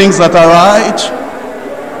do things that are right,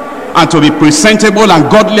 and to be presentable and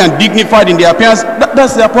godly and dignified in their appearance.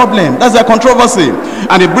 That's their problem. That's their controversy.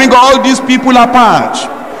 And they bring all these people apart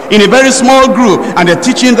in a very small group, and they're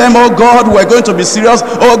teaching them, oh God, we're going to be serious.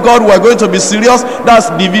 Oh God, we're going to be serious. That's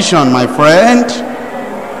division, my friend.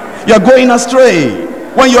 You're going astray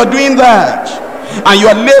when you're doing that. And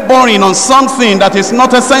you are laboring on something that is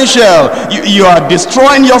not essential. You are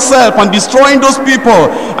destroying yourself and destroying those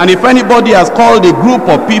people. And if anybody has called a group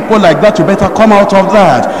of people like that, you better come out of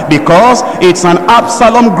that, because it's an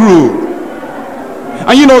Absalom group.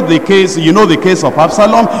 And you know the case of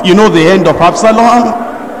Absalom. You know the end of Absalom.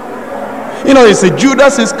 You know, it's a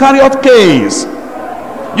Judas Iscariot case.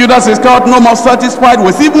 Judas Iscariot no more satisfied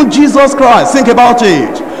with even Jesus Christ. Think about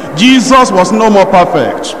it. Jesus was no more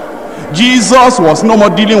perfect. Jesus was no more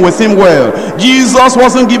dealing with him well. Jesus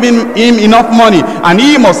wasn't giving him enough money, and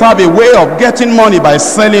he must have a way of getting money by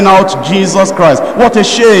selling out Jesus Christ. What a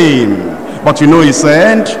shame. But you know, he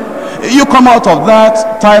said, you come out of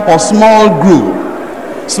that type of small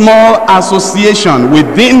group, small association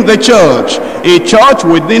within the church, a church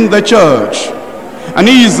within the church, and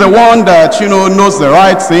he is the one that, you know, knows the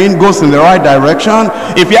right thing, goes in the right direction.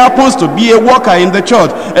 If he happens to be a worker in the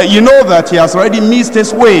church, you know that he has already missed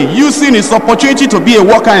his way, using his opportunity to be a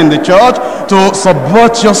worker in the church to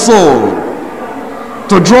subvert your soul,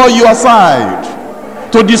 to draw you aside,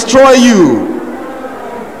 to destroy you,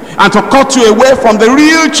 and to cut you away from the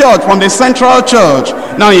real church, from the central church.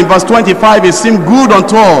 Now in verse 25, it seemed good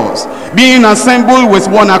unto us, being assembled with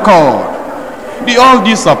one accord. All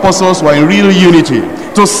these apostles were in real unity,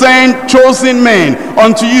 to send chosen men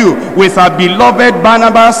unto you, with our beloved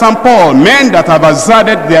Barnabas and Paul, men that have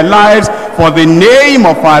hazarded their lives for the name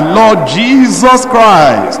of our Lord Jesus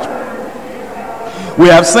Christ. We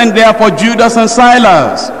have sent therefore Judas and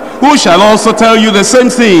Silas, who shall also tell you the same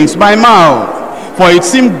things by mouth. For it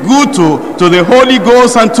seemed good to the Holy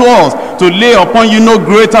Ghost and to us to lay upon you no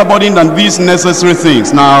greater burden than these necessary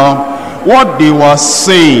things. Now, what they were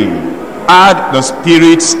saying had the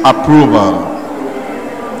Spirit's approval.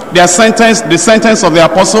 The sentence of the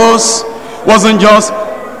apostles wasn't just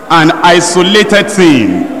an isolated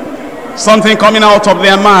thing, something coming out of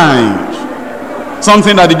their mind,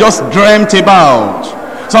 something that they just dreamt about,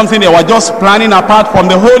 something they were just planning apart from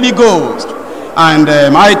the Holy Ghost. And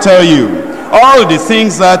I tell you, all the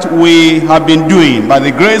things that we have been doing by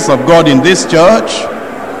the grace of God in this church,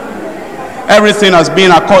 everything has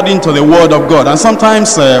been according to the word of God. And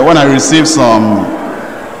sometimes when I receive some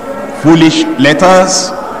foolish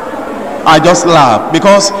letters, I just laugh,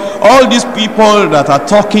 because all these people that are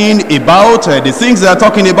talking about the things they are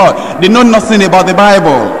talking about, they know nothing about the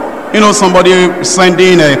Bible. You know, somebody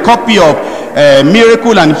sending a copy of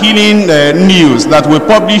miracle and healing news that we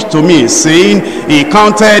published to me, saying he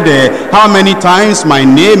counted how many times my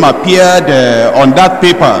name appeared on that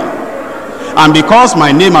paper. And because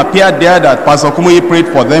my name appeared there, that Pastor Kumuyi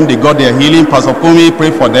prayed for them, they got their healing. Pastor Kumuyi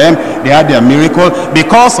prayed for them, they had their miracle.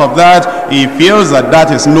 Because of that, he feels that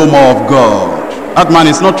that is no more of God. That man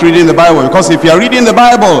is not reading the Bible, because if you are reading the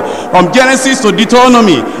Bible from Genesis to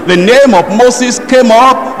Deuteronomy, the name of Moses came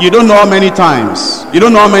up, you don't know how many times. You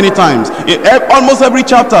don't know how many times. Almost every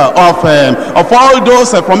chapter of all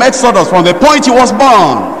those from Exodus, from the point he was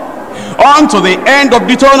born on to the end of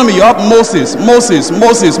Deuteronomy, you have Moses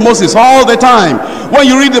all the time. When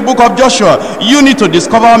you read the book of Joshua, you need to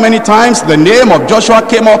discover how many times the name of Joshua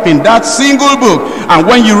came up in that single book. And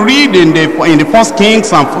when you read in the first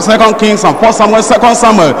Kings and second Kings and first Samuel, second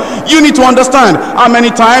Samuel, you need to understand how many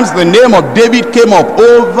times the name of David came up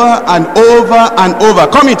over and over and over.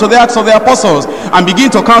 Come into the Acts of the Apostles and begin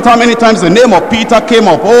to count how many times the name of Peter came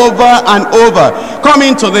up over and over. Come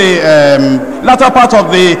into the latter part of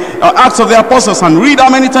the Acts of the Apostles and read how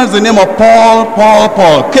many times the name of Paul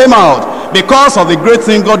came out, because of the great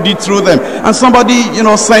thing God did through them. And somebody,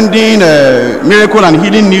 sending miracle and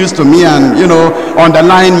healing news to me and,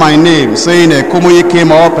 underline my name, saying Kumuyi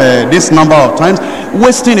came up this number of times,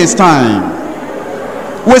 wasting his time.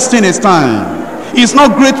 He's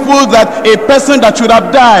not grateful that a person that should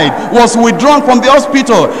have died was withdrawn from the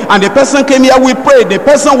hospital, and the person came here, we prayed, the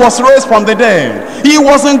person was raised from the dead. He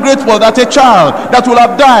wasn't grateful that a child that would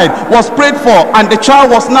have died was prayed for, and the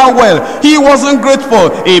child was now well. He wasn't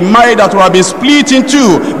grateful. A marriage that would have been split in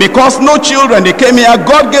two because no children, they came here,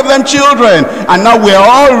 God gave them children, and now we're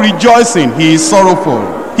all rejoicing. He is sorrowful.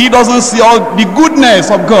 He doesn't see all the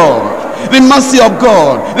goodness of God, the mercy of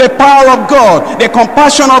God, the power of God, the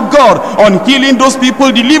compassion of God on healing those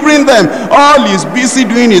people, delivering them. All he's busy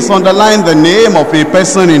doing is underline the name of a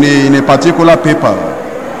person in a particular paper.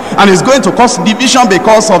 And it's going to cause division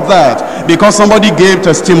because of that, because somebody gave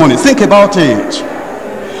testimony. Think about it.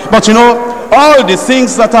 But all the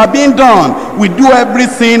things that are being done, we do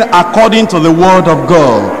everything according to the word of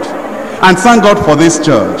God. And thank God for this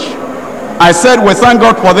church. I said we thank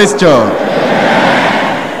God for this church.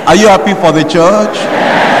 Are you happy for the church?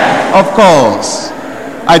 Of course.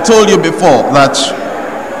 I told you before that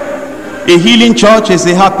a healing church is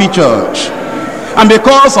a happy church. And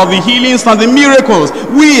because of the healings and the miracles,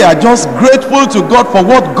 we are just grateful to God for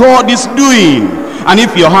what God is doing. And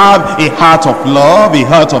if you have a heart of love, a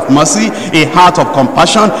heart of mercy, a heart of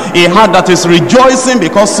compassion, a heart that is rejoicing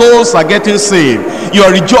because souls are getting saved, you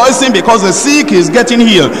are rejoicing because the sick is getting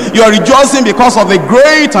healed, you are rejoicing because of the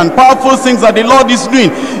great and powerful things that the Lord is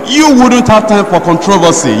doing, you wouldn't have time for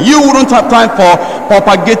controversy. You wouldn't have time for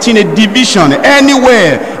propagating a division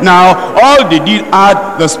anywhere. Now, all they did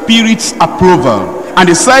had the Spirit's approval.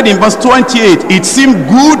 And he said in verse 28, it seemed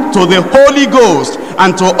good to the Holy Ghost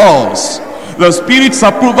and to us. The Spirit's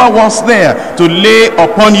approval was there to lay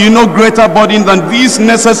upon you no greater burden than these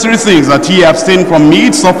necessary things, that ye abstain from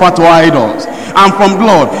meat suffered to idols, and from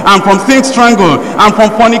blood, and from things strangled, and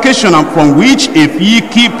from fornication, and from which if ye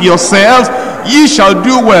keep yourselves, ye shall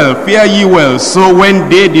do well, fare ye well. So when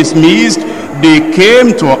they dismissed, they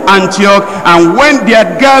came to Antioch, and when they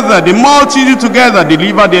had gathered the multitude together,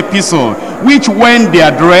 delivered the epistle, which when they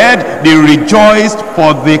had read, they rejoiced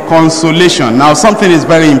for the consolation. Now something is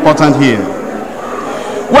very important here.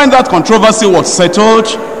 When that controversy was settled,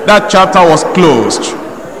 that chapter was closed.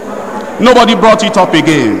 Nobody brought it up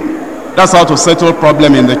again. That's how to settle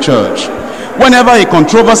problem in the church. Whenever a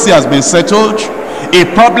controversy has been settled, a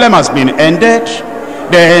problem has been ended,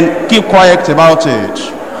 then keep quiet about it.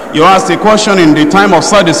 You asked a question in the time of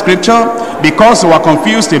study scripture because you were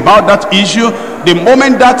confused about that issue. The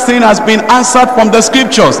moment that thing has been answered from the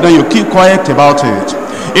scriptures, then you keep quiet about it.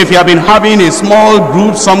 If you have been having a small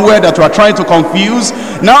group somewhere that you are trying to confuse,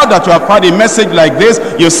 now that you have had a message like this,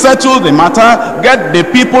 you settle the matter, get the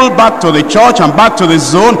people back to the church and back to the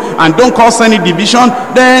zone, and don't cause any division,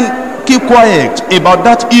 then keep quiet about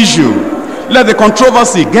that issue. Let the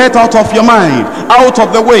controversy get out of your mind, out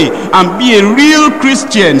of the way, and be a real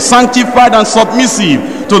Christian, sanctified and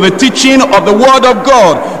submissive to the teaching of the word of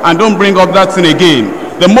God, and don't bring up that thing again.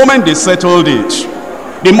 The moment they settled it,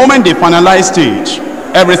 the moment they finalized it,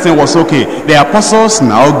 everything was okay. The apostles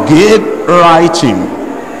now gave writing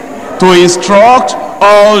to instruct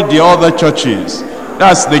all the other churches.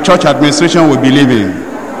 That's the church administration we believe in.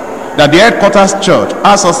 That the headquarters church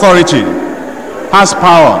has authority, has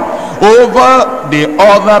power over the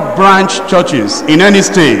other branch churches in any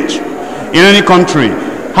stage, in any country,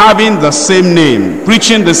 having the same name,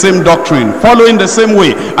 preaching the same doctrine, following the same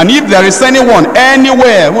way. And if there is anyone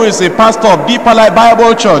anywhere who is a pastor of Deeper Life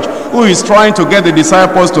Bible Church who is trying to get the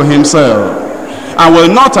disciples to himself and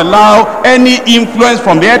will not allow any influence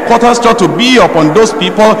from the headquarters church to be upon those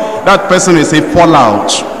people, that person is a fallout.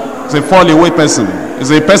 It's a fall away person. It's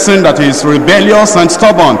a person that is rebellious and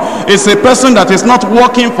stubborn. It's a person that is not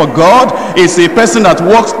working for God. It's a person that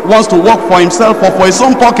wants to work for himself or for his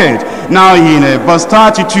own pocket. Now in verse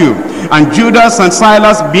 32, and Judas and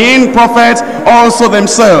Silas, being prophets also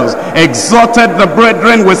themselves, exhorted the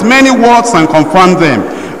brethren with many words and confirmed them.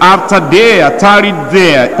 After they had tarried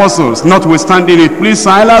there, apostles, notwithstanding it pleased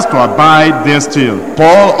Silas to abide there still.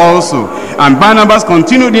 Paul also and Barnabas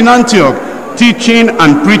continued in Antioch, teaching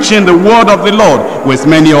and preaching the word of the Lord with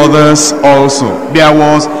many others also. There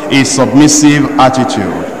was a submissive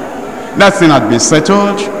attitude. That thing had been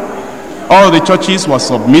settled. All the churches were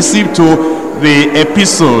submissive to the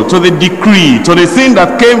epistle, to the decree, to the thing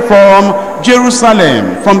that came from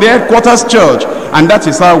Jerusalem, from the headquarters church. And that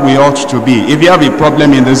is how we ought to be. If you have a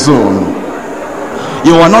problem in the zone,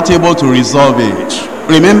 you are not able to resolve it,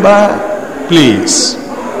 remember, please,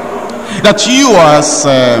 that you as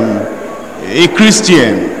a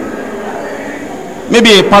Christian,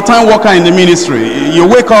 maybe a part-time worker in the ministry, you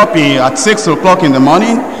wake up at 6 o'clock in the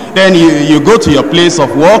morning, then you go to your place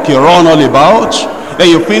of work, you run all about, then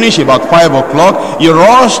you finish about 5 o'clock, you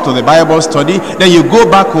rush to the Bible study, then you go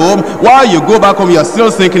back home. While you go back home, you're still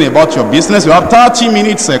thinking about your business. You have 30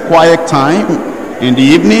 minutes quiet time in the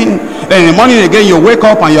evening. Then in the morning again, you wake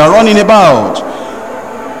up and you're running about.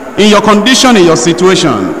 In your condition, in your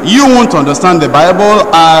situation, you won't understand the Bible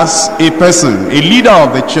as a person, a leader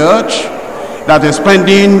of the church that is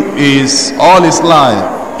spending all his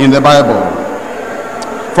life in the Bible,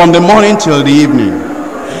 from the morning till the evening,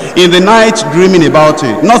 in the night dreaming about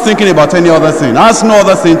it, not thinking about any other thing, has no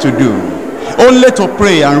other thing to do, only to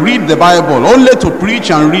pray and read the Bible, only to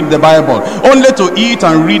preach and read the Bible, only to eat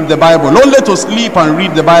and read the Bible, only to sleep and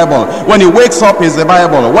read the Bible. When he wakes up is the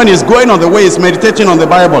Bible. When he's going on the way, he's meditating on the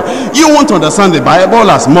Bible. You won't understand the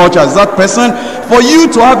Bible as much as that person. For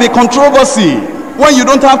you to have a controversy when you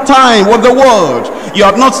don't have time with the word, you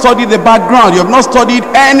have not studied the background, you have not studied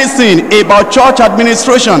anything about church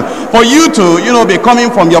administration, for you to be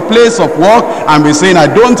coming from your place of work and be saying, I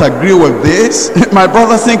don't agree with this. My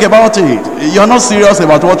brother, think about it. You're not serious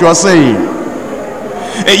about what you're saying.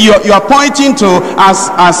 You are pointing to,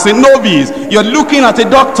 as a novice, you're looking at a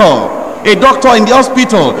doctor in the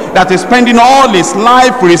hospital that is spending all his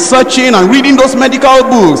life researching and reading those medical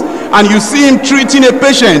books, and you see him treating a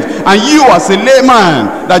patient, and you as a layman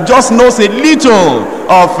that just knows a little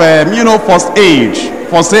of first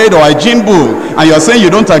aid or hygiene book, and you're saying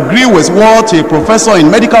you don't agree with what a professor in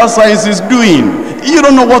medical science is doing. You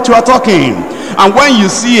don't know what you are talking. And when you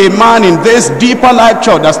see a man in this deeper life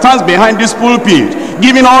church that stands behind this pulpit,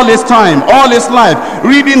 giving all his time, all his life,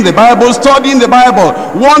 reading the Bible, studying the Bible,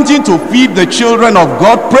 wanting to feed the children of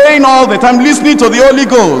God, praying all the time, listening to the Holy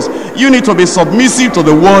Ghost, you need to be submissive to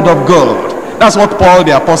the word of God. That's what Paul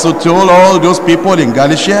the apostle told all those people in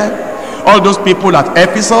Galatia, all those people at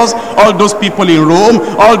Ephesus, all those people in Rome,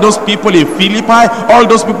 all those people in Philippi, all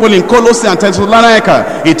those people in Colossae and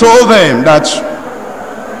Thessalonica. He told them that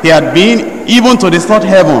he had been even to the third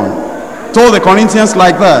heaven. Told the Corinthians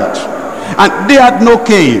like that. And they had no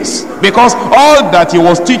case, because all that he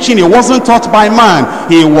was teaching, he wasn't taught by man,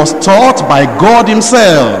 he was taught by God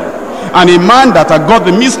himself. And a man that had got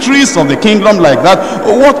the mysteries of the kingdom like that,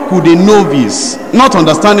 what could a novice, not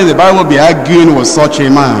understanding the Bible, be arguing with such a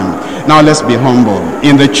man? Now let's be humble.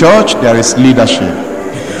 In the church there is leadership,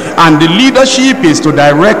 and the leadership is to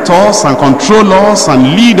direct us and control us and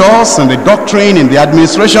lead us in the doctrine, in the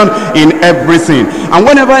administration, in everything. And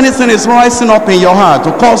whenever anything is rising up in your heart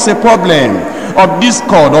to cause a problem of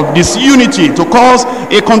discord, of disunity, to cause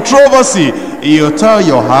a controversy, you tell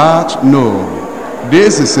your heart, no,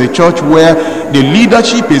 this is a church where the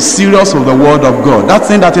leadership is serious with the word of God. That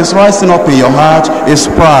thing that is rising up in your heart is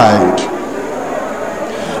pride.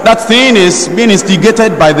 That thing is being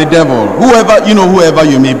instigated by the devil, whoever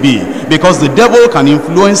you may be, because the devil can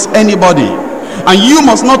influence anybody, and you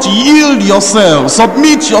must not yield yourself,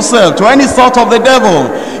 submit yourself to any thought of the devil,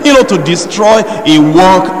 to destroy a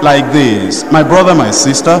work like this. My brother, my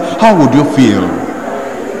sister, how would you feel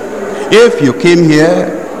if you came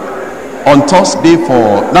here on Thursday,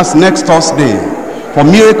 that's next Thursday, for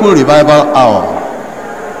Miracle Revival Hour,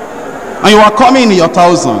 and you are coming in your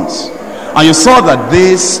thousands, and you saw that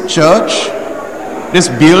this church, this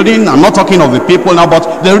building, I'm not talking of the people now,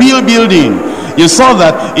 but the real building, you saw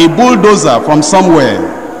that a bulldozer from somewhere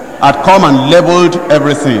had come and leveled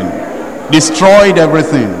everything, destroyed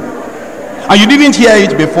everything, and you didn't hear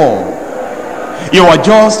it before. You were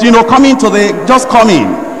just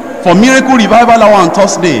coming for Miracle Revival Hour on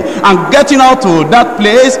Thursday, and getting out to that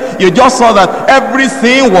place, you just saw that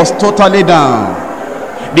everything was totally down.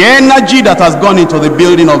 The energy that has gone into the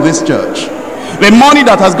building of this church, The money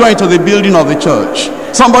that has gone into the building of the church.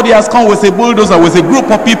 Somebody has come with a bulldozer, with a group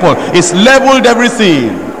of people. It's leveled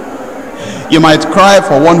everything. You might cry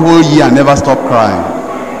for one whole year and never stop crying.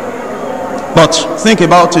 But think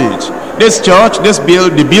about it. This church,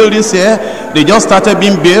 the buildings here, they just started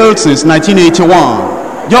being built since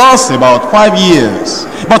 1981. Just about 5 years.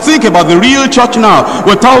 But think about the real church now,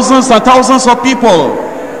 with thousands and thousands of people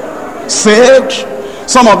saved,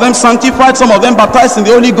 some of them sanctified, some of them baptized in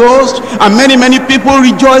the Holy Ghost, and many, many people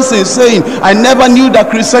rejoicing, saying, I never knew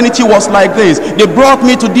that Christianity was like this. They brought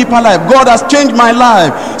me to deeper life. God has changed my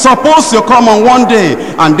life. Suppose you come on one day,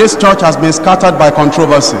 and this church has been scattered by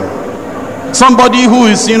controversy. Somebody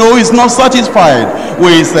who is, is not satisfied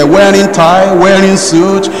with wearing tie, wearing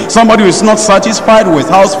suit. Somebody who is not satisfied with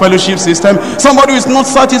house fellowship system. Somebody who is not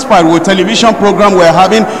satisfied with television program we're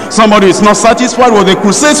having. Somebody who is not satisfied with the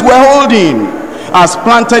crusades we're holding. Has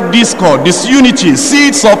planted discord, disunity,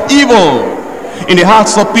 seeds of evil in the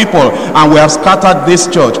hearts of people, and we have scattered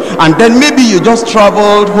this church. And then maybe you just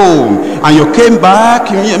traveled home and you came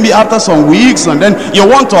back maybe after some weeks, and then you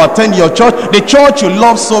want to attend your church, the church you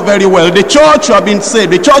love so very well, the church you have been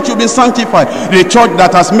saved, the church you've been sanctified, the church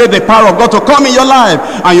that has made the power of God to come in your life.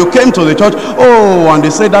 And you came to the church, and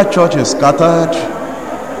they say that church is scattered,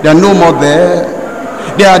 they are no more there.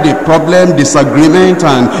 They had a problem, disagreement,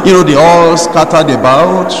 and they all scattered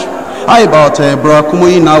about. How about Brother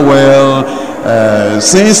Kumuyi now? Well,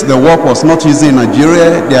 since the work was not easy in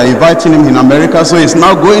Nigeria, they are inviting him in America, so he's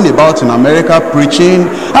now going about in America preaching.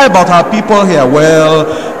 How about our people here? Well,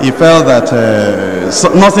 he felt that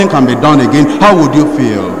nothing can be done again. How would you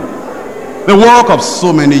feel? The work of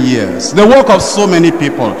so many years, the work of so many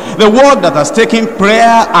people, the work that has taken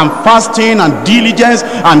prayer and fasting and diligence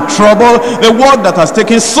and trouble, the work that has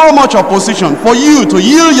taken so much opposition for you to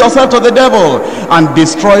yield yourself to the devil and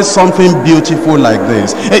destroy something beautiful like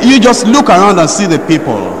this. You just look around and see the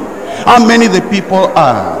people. How many the people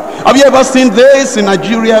are. Have you ever seen this in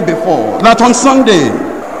Nigeria before? That on Sunday,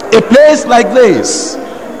 a place like this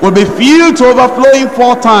will be filled to overflowing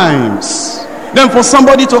 4 times. Then for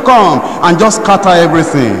somebody to come and just scatter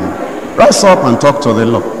everything. Rise up and talk to the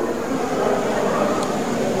Lord.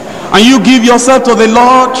 And you give yourself to the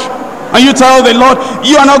Lord, and you tell the Lord,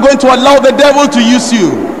 you are not going to allow the devil to use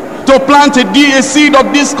you to plant a seed of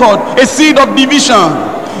discord, a seed of division.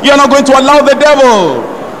 You are not going to allow the devil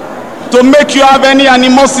to make you have any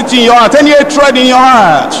animosity in your heart, any hatred in your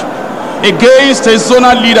heart against a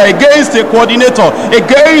zonal leader, against a coordinator,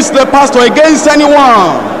 against the pastor, against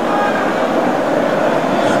anyone.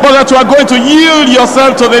 But that you are going to yield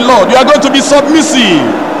yourself to the Lord. You are going to be submissive.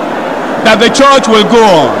 That the church will go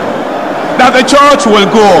on. That the church will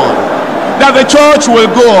go on. That the church will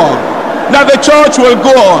go on. That the church will go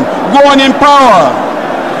on. Go on in power.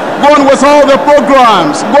 Go on with all the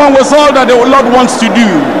programs. Go on with all that the Lord wants to do.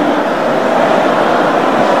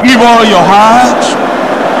 Give all your heart.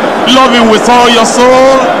 Love Him with all your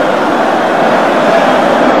soul.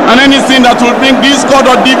 And anything that will bring discord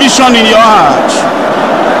or division in your heart,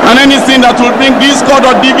 and anything that will bring discord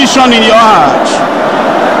or division in your heart,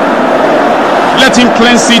 let Him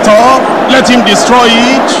cleanse it up. Let Him destroy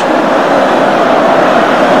it.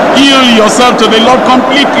 Yield yourself to the Lord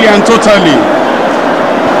completely and totally.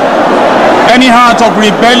 Any heart of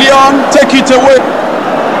rebellion, take it away.